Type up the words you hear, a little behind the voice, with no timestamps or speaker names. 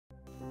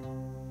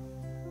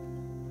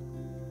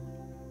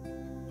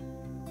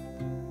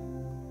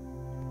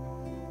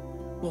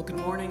Well, good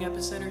morning,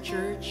 Epicentre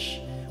Church.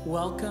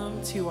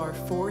 Welcome to our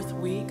 4th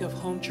week of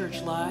Home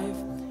Church Live.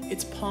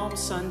 It's Palm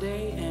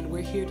Sunday, and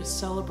we're here to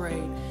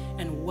celebrate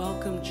and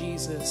welcome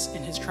Jesus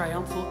in his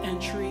triumphal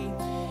entry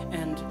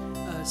and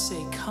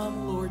say,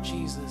 "Come, Lord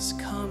Jesus,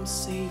 come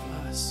save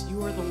us."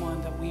 You are the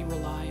one that we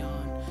rely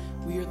on.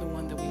 We are the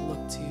one that we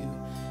look to,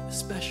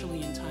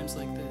 especially in times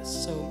like this.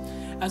 So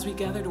as we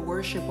gather to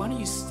worship, why don't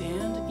you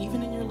stand,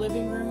 even in your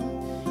living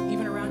room,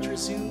 even around your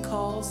Zoom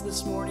calls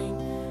this morning,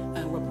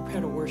 and we're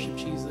prepared to worship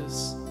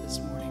Jesus this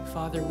morning.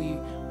 Father, we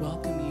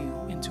welcome you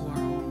into our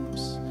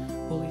homes.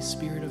 Holy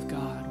Spirit of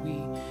God,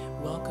 we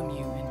welcome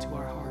you into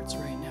our hearts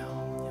right now.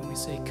 And we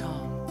say,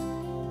 come,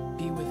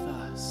 be with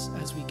us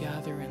as we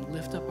gather and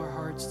lift up our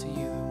hearts to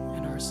you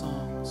in our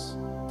songs.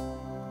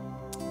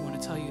 We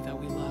want to tell you that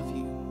we love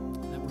you,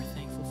 and that we're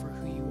thankful for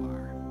who you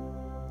are.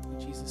 In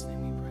Jesus'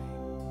 name we pray.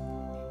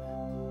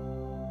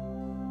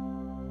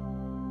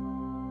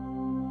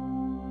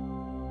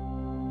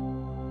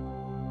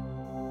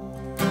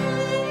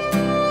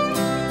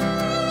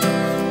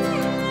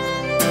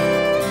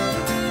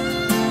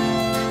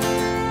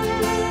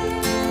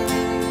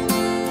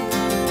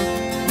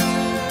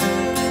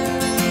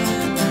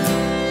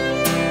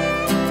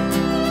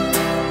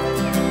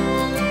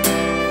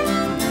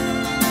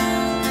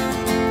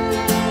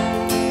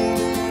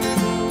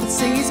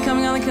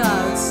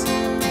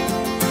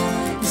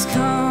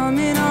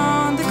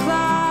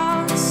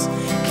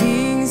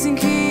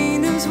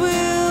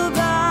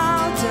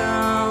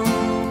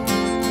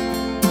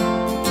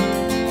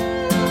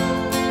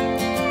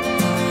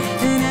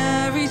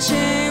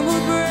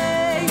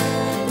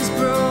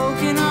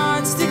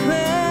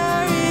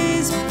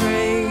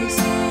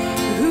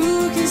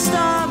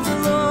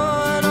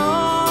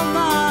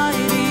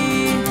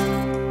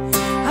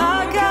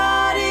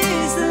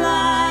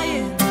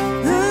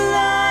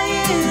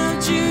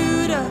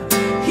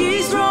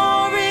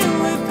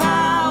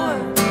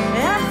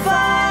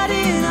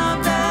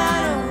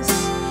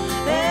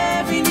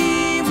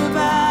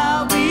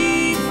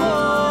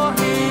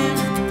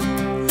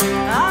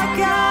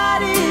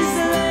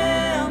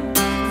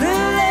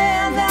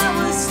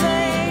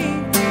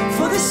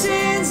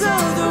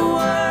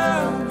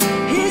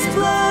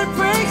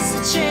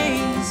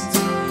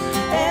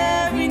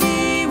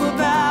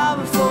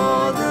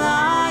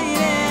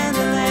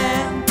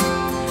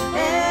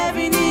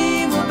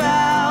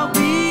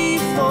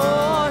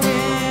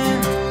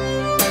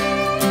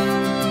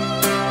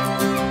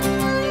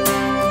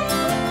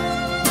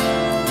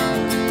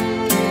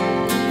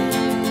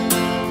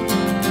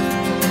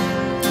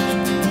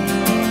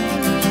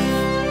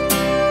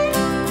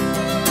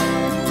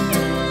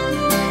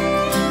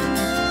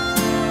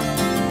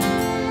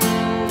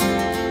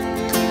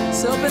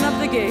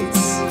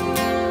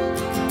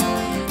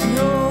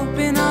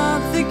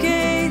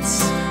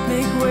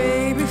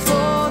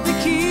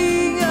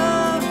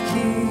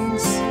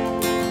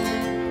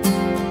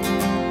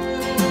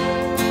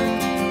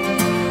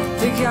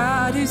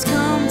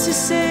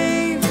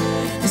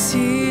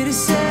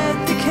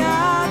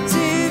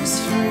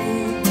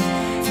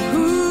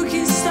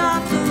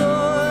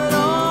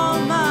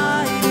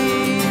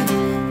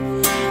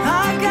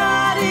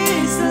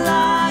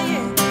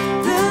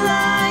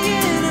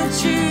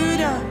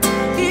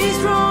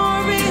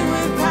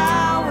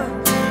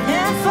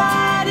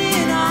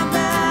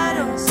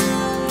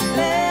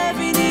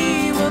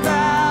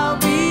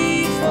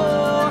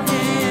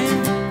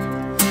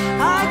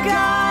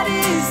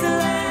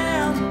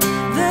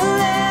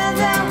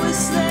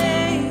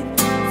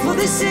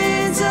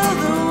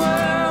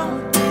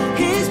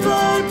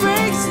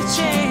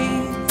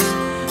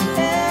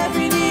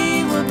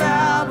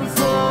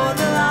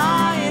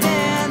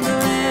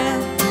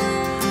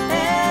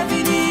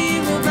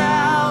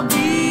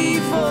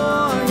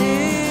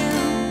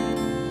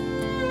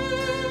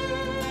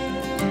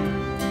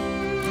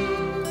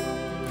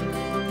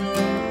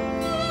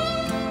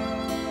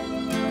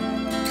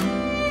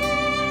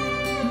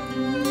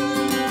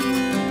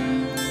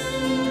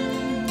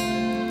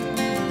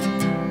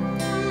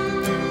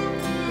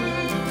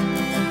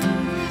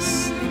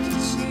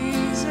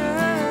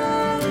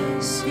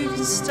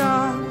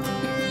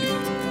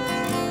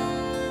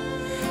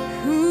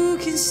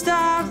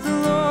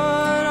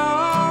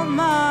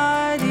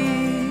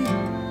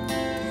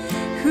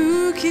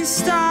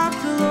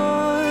 Stop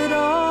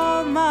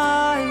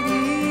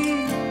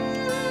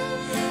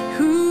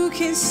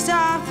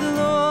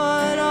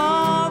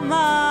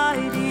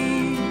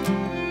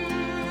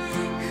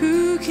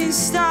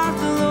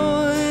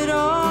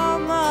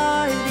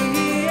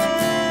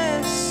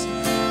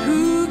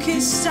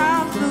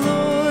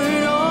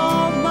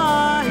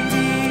the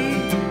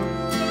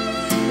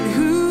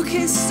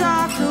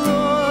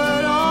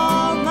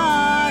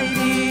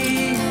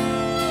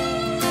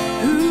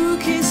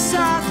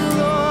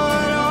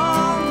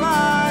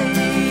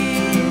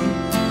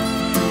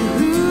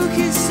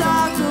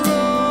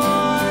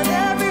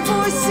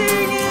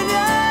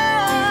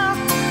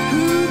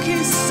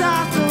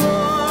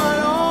Lord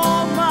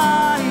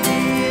Almighty.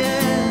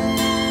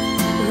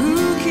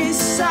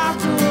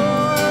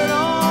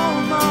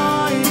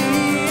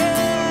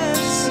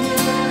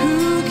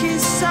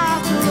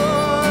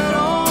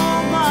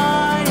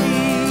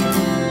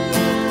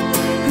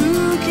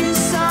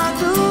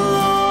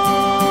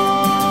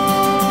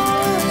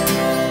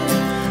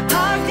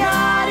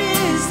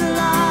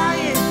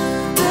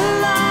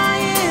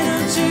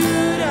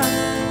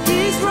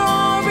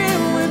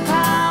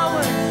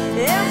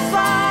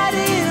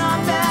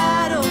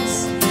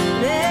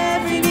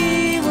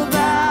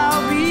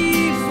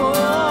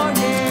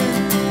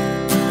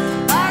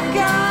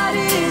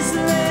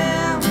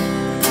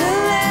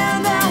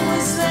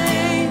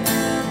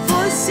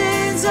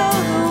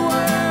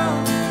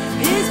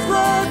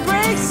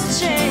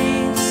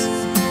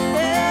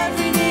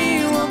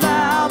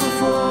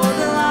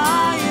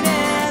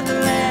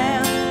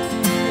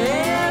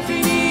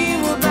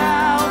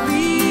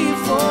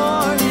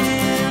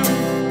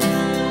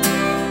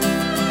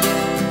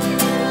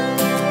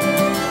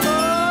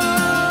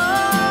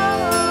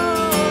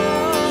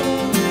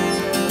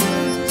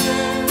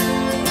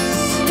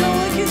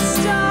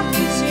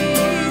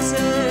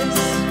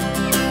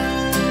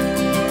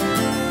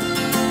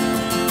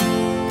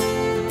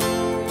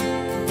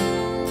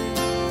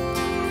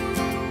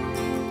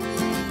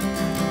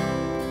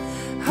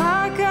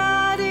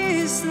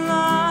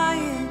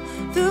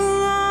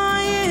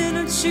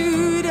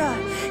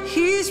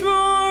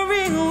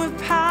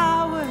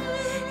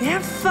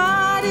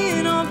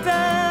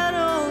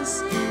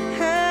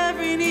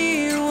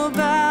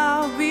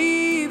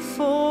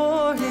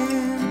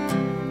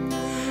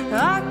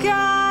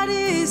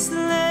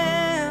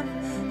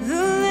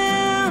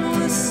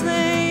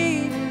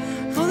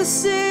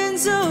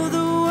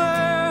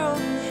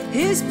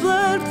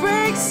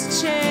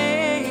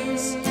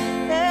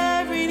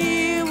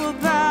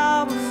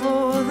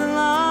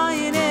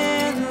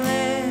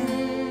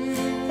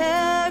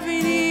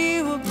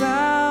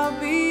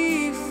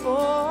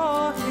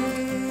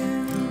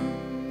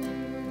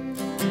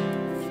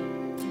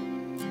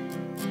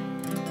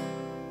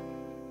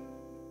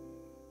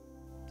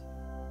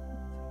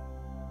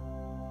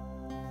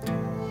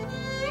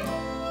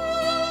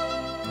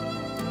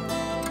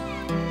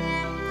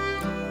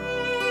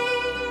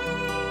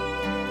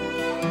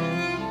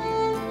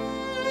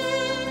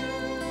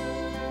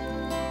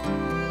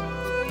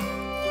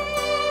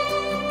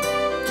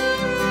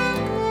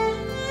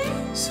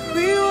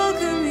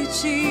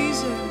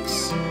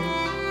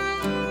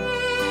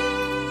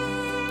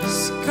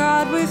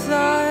 with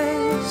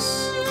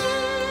us.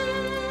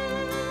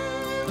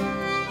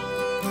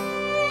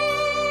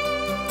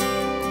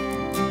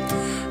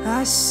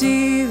 I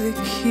see the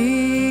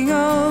King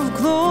of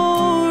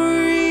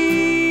glory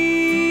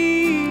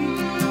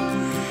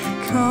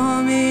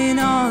coming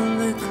on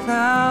the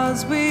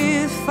clouds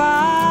with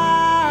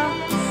fire.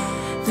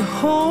 The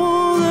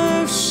whole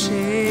earth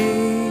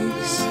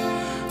shakes,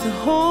 the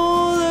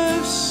whole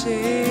earth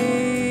shakes.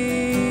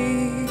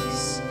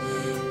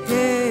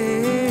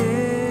 Yeah.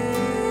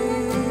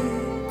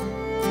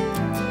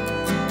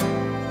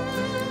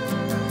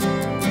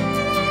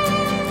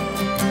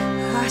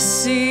 I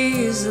see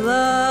His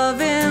love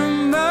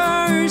and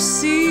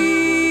mercy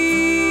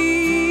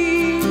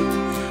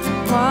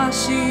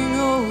washing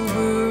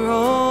over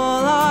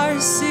all our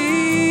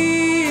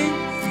sin.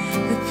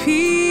 The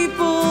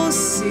people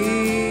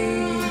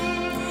sing,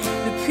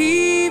 the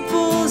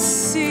people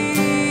sing,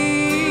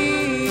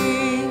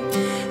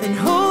 and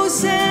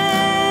Hosanna,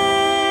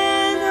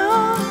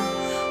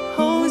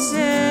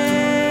 Hosanna,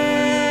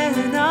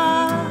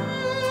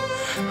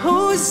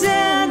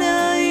 Hosanna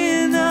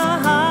in the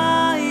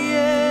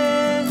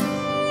highest.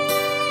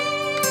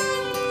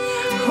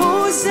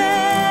 Hosanna,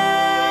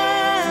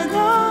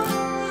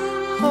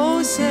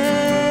 Hosanna,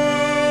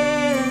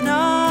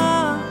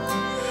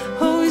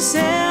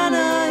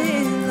 Hosanna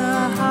in the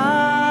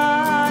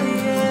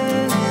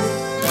highest.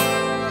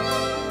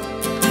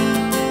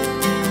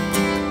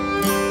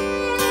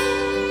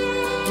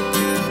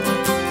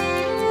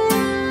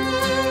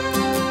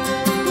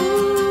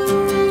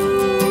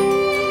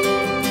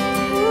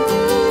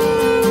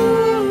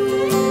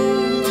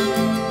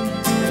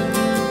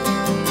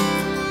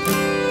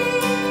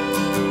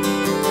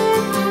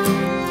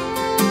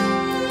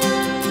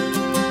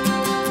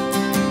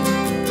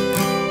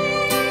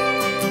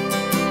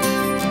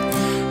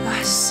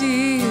 I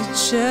see a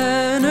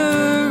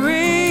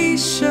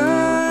generation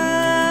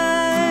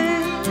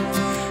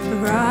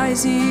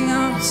rising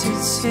up to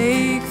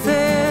take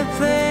their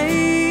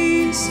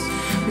place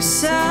with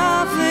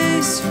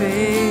selfless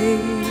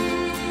faith,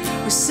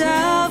 with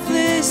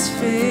selfless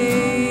faith.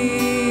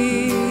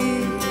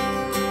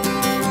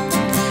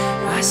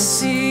 I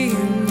see a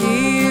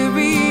near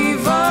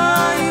revival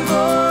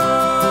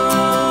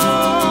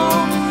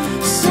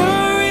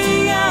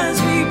stirring as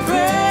we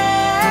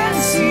pray and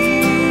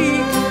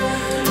seek.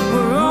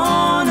 We're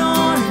on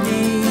our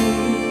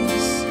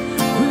knees,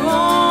 we're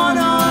on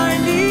our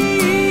knees.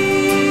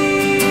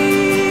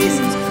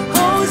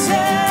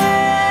 Hosanna,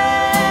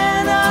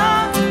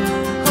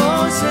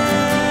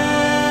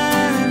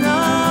 Hosanna,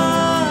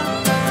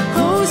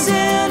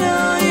 Hosanna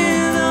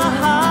in the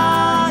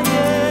highest.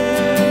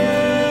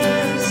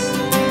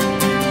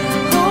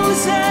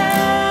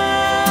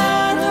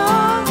 Hosanna,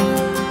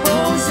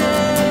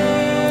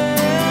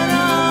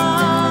 Hosanna,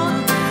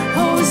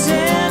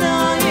 Hosanna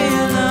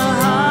in the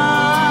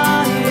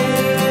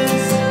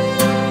highest.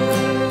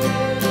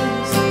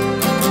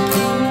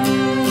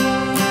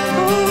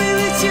 Oh, we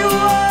lift you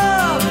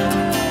up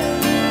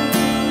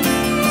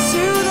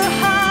to the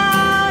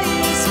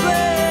highest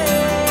place.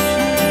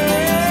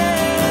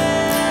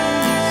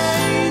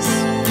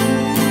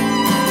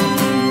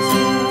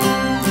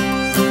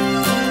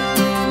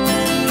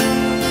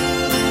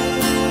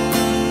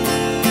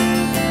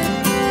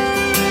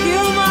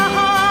 Heal my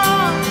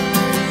heart,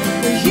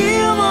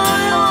 heal my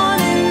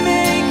heart and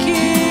make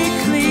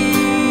it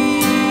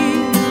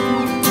clean.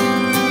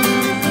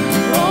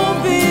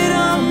 Open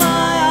up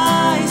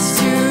my eyes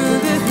to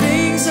the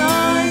things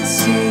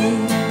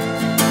unseen.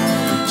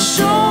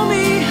 Show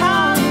me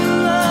how to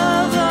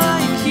love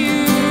like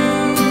you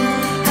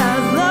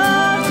have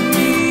loved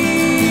me.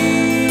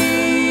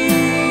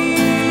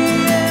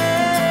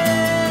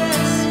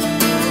 Yes.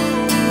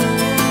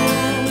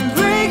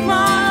 Break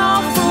my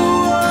heart for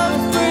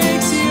what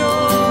breaks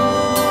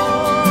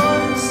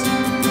yours.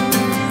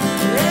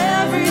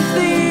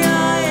 Everything I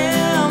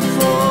am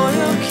for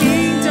your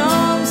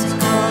kingdom's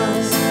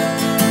cause.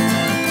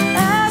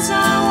 As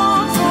I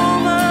walk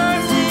from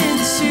earth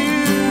into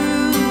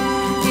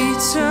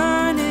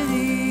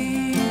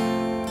eternity.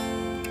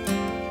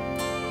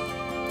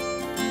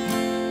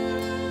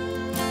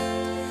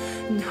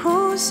 And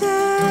Hosanna,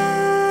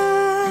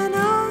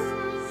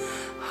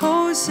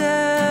 Hosanna,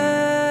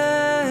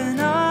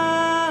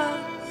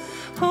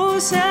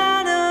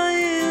 Hosanna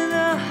in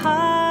the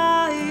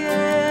highest.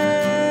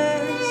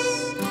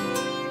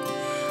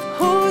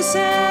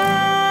 Hosanna,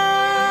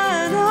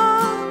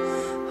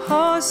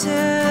 Hosanna,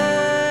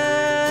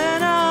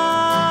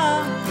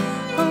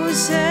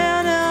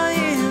 Hosanna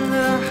in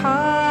the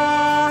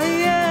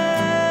highest.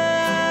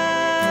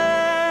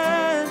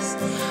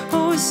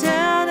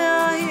 Hosanna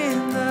in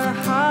the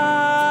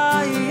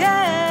highest.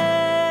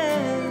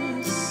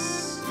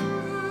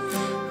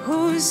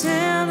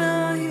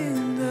 Hosanna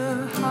in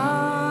the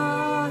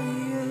highest.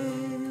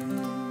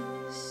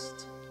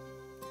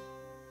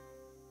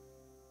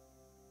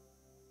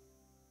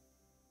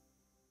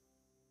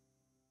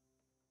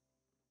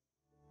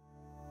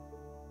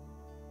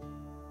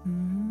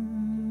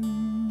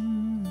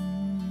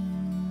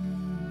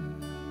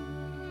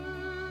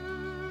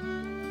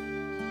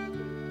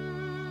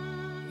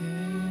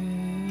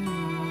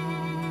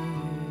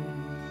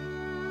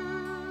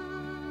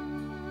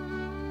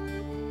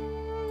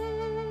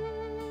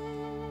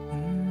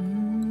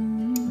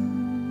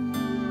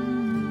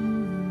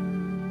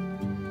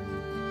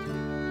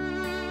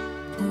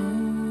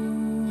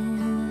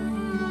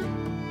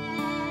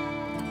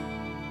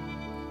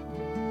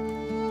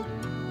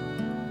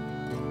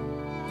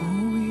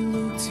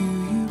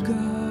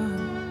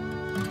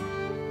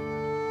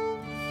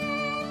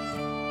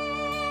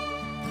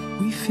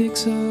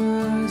 fix our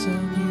eyes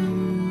on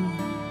you,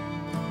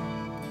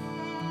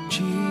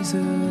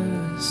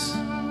 Jesus,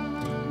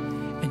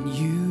 and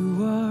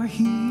you are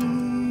here,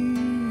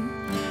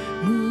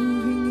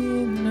 moving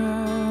in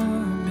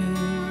our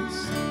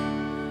midst.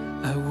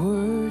 I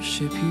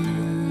worship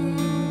you,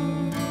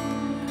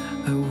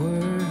 I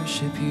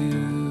worship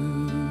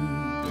you.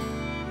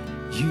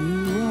 You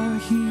are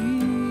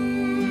here,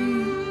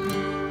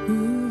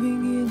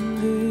 moving in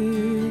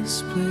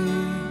this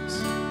place.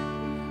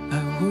 I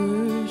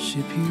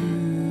worship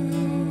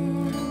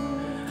you,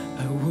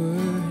 I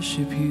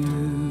worship you.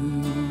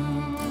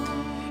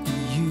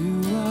 And you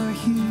are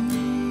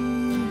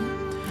here,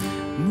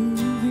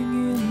 moving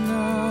in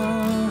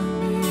our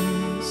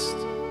midst.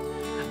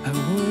 I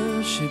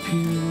worship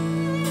you,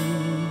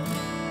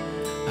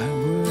 I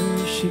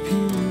worship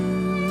you.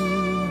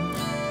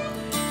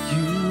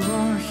 You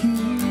are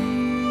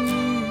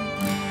here,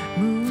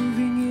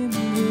 moving in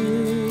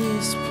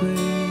this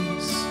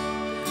place.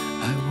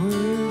 I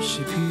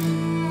worship you,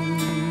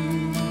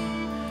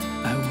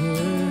 I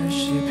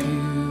worship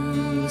you.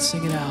 Let's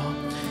sing it out.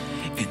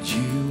 And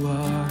you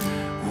are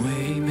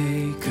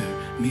waymaker,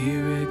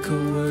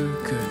 miracle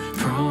worker,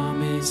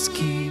 promise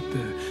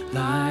keeper,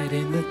 light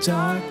in the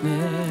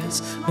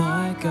darkness.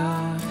 My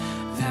God,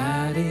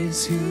 that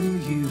is who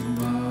you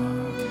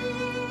are.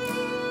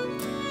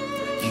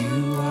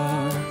 You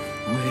are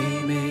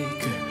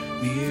waymaker,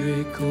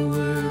 miracle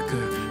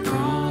worker,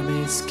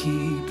 promise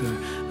keeper,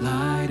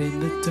 light in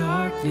the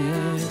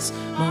darkness.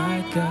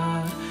 My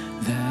God,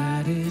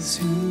 that is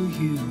who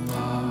you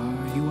are.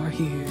 You are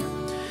here.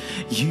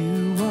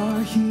 You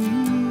are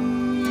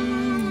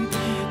here,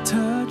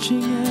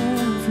 touching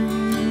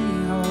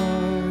every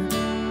heart.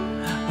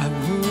 I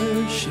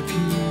worship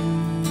you,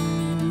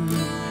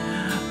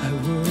 I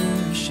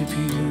worship you.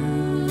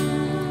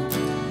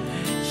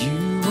 You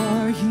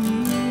are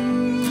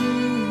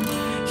here,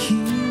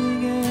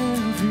 healing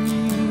every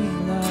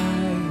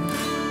life.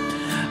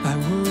 I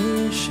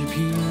worship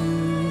you,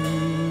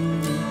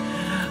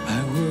 I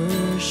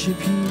worship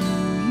you.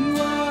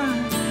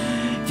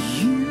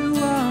 You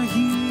are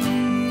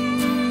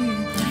here,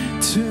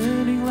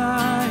 turning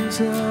lives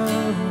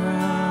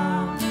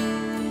around.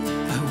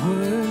 I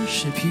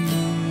worship you,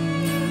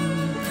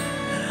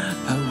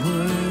 I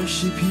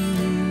worship you.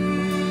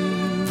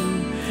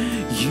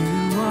 You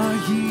are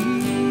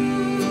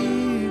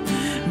here,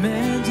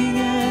 mending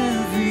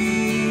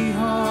every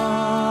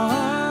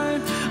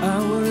heart. I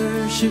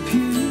worship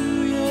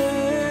you,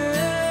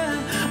 yeah,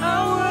 I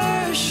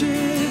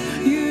worship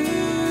you.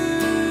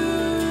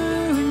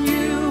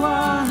 You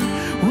are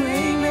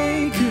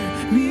waymaker,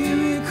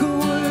 miracle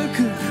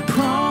worker,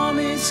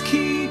 promise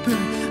keeper,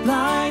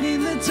 light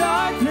in the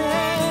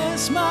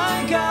darkness.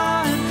 My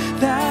God,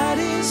 that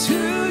is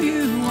who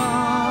you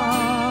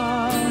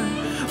are.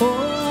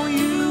 Oh,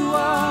 you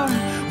are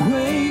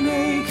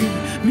waymaker,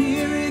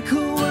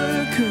 miracle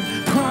worker,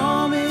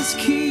 promise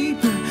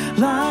keeper,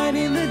 light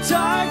in the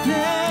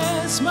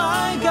darkness.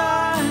 My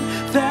God,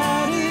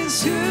 that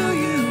is who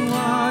you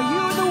are.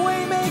 You're the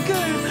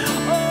waymaker.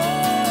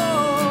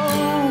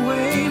 Oh,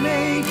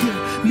 waymaker,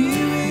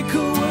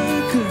 miracle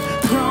worker,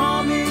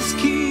 promise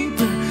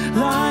keeper,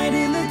 light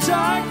in the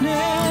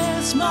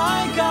darkness.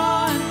 My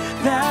God,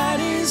 that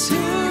is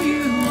who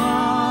you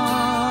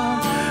are.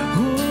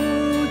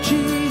 Oh,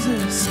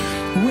 Jesus,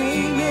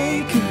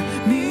 waymaker,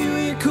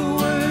 miracle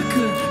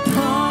worker,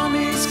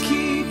 promise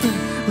keeper,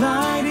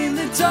 light in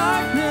the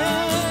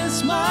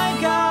darkness. My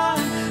God,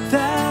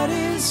 that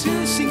is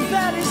who, sing,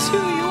 that is who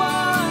you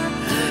are.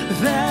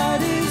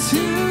 That is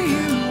who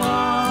you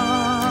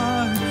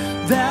are.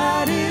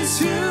 That is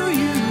who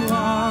you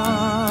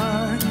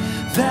are.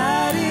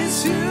 That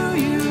is who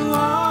you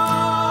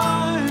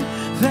are.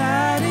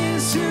 That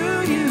is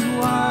who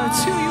you are.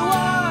 It's who you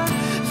are.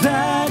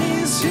 That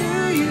is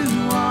who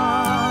you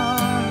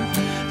are.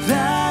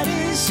 That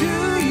is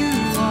who you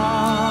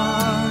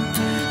are.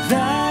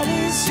 That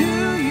is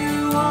who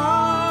you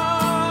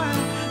are.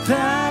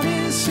 That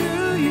is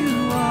who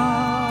you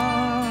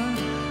are.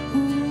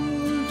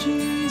 Ooh,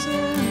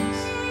 Jesus.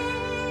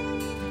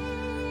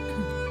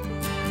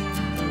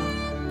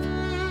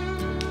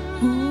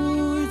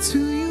 Ooh, it's who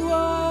you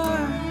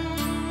are.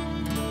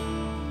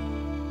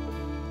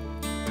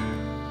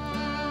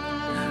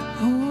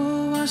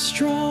 Oh, our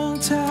strong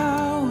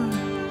tower,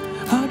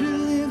 our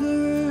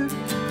deliverer,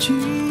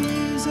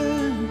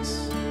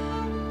 Jesus.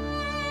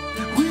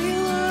 We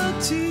look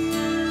to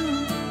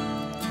you,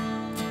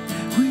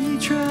 we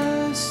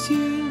trust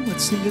you.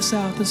 Let's sing this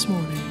out this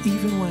morning.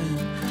 Even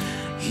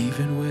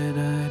when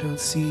I don't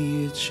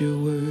see it, you're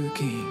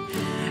working.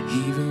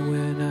 Even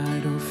when I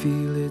don't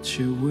feel it,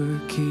 you're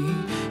working.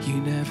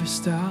 You never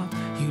stop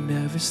working. You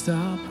never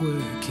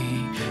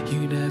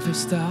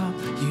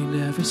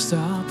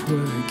stop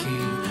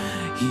working.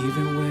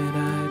 Even when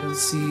I don't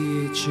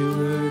see it, you're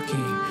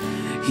working.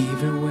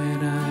 Even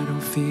when I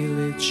don't feel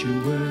it,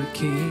 you're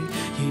working.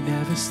 You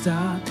never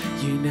stop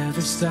working. You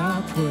never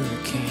stop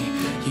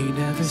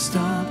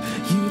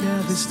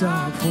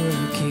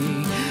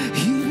working.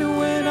 Even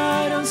when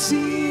I don't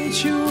see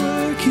it, you're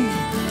working.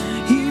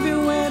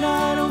 Even when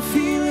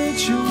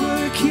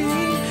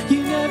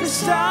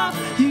stop,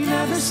 you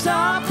never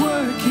stop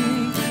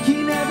working.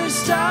 You never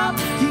stop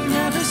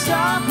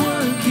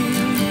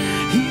working.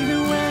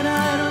 Even when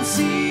I don't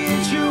see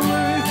it, you're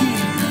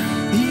working.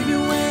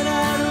 Even when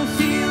I don't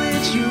feel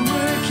it, you're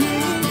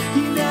working.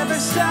 You never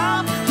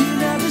stop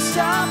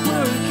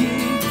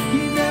working.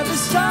 You never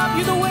stop,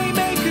 you're the way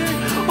maker.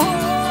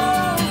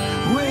 Oh,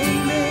 way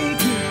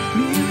maker,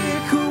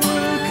 miracle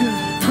worker,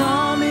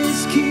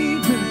 promise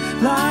keeper,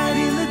 light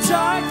in the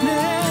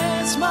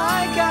darkness,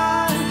 my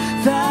God,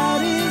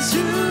 that is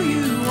who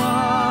you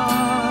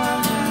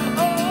are.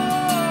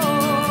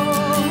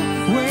 Oh,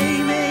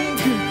 way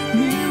maker,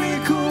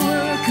 miracle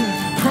worker,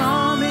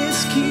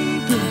 promise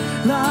keeper,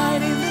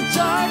 light in the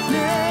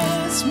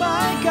darkness,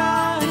 my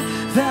God,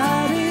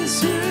 that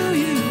is who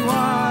you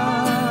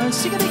are.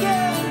 Sing it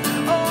again.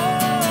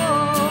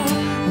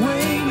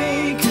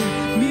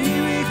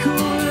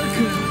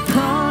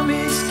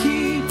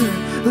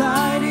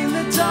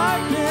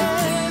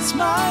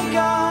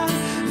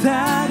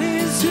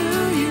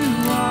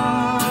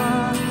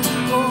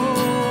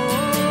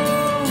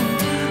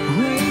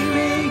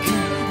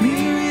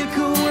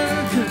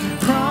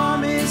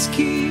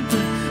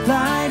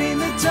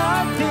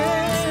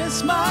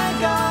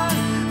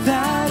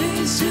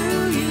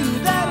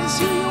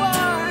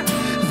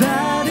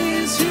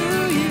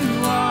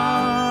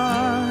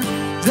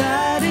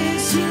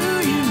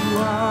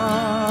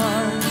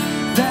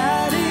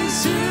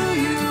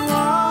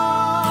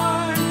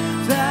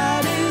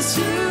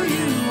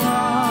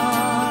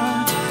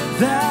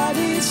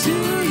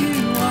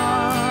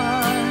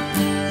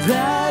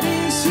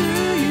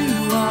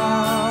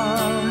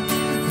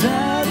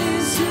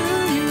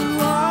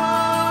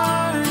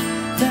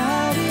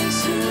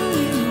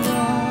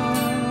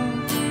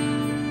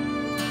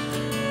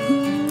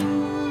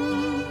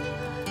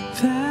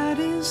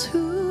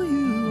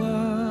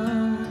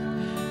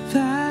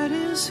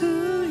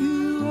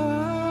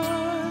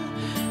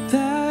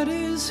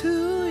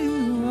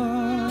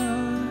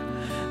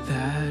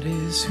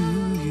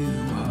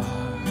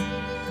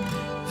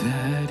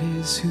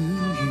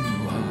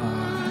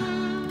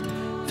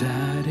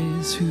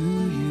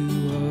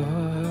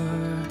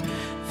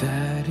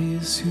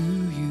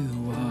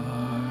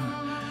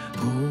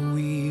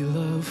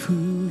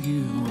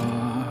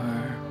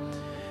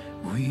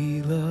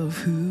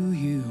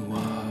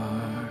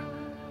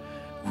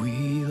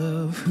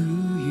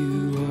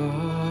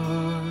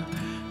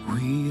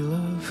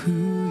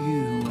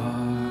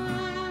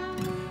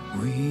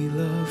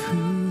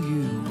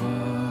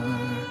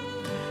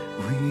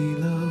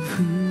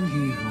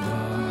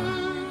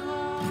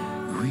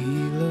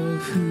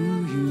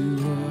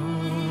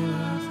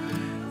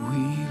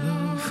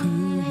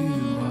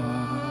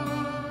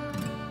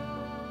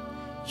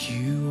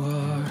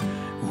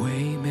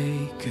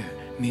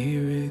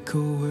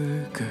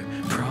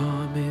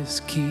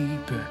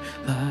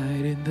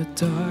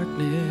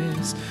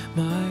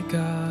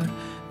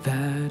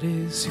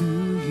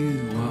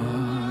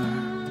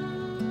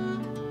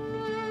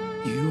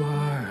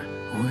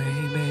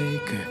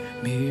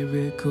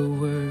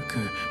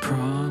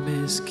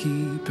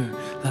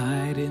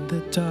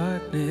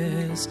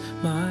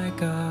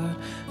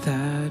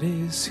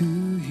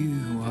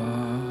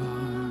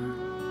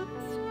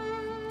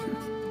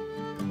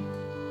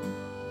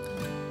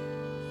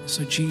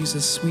 So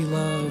Jesus, we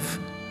love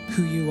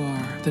who you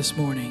are this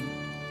morning,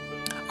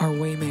 our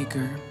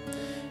waymaker.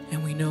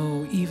 And we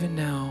know even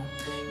now,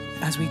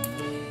 as we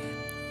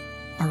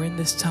are in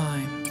this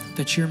time,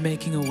 that you're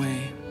making a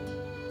way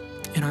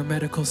in our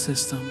medical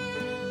system,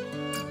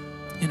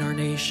 in our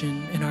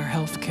nation, in our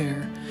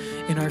healthcare,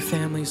 in our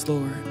families,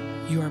 Lord.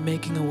 You are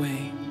making a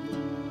way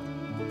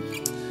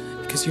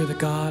because you're the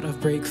God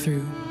of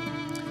breakthrough.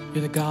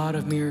 You're the God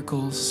of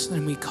miracles.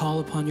 And we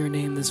call upon your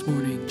name this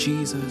morning,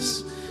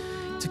 Jesus,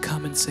 to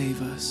come and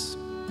save us.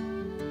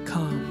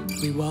 Come,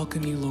 we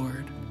welcome you,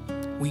 Lord.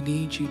 We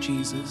need you,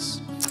 Jesus,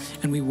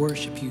 and we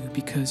worship you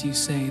because you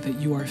say that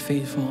you are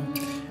faithful,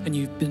 and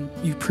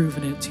you've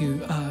proven it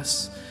to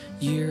us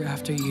year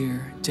after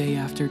year, day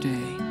after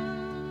day.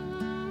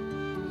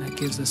 That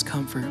gives us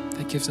comfort,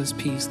 that gives us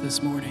peace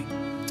this morning.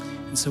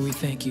 And so we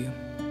thank you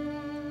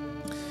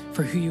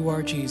for who you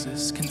are,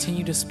 Jesus.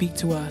 Continue to speak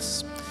to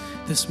us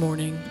this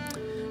morning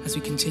as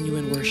we continue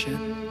in worship.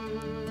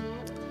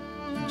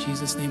 In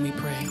Jesus' name we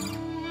pray.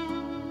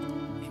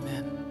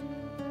 Amen.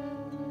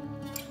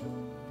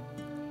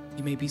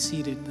 You may be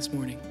seated this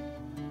morning.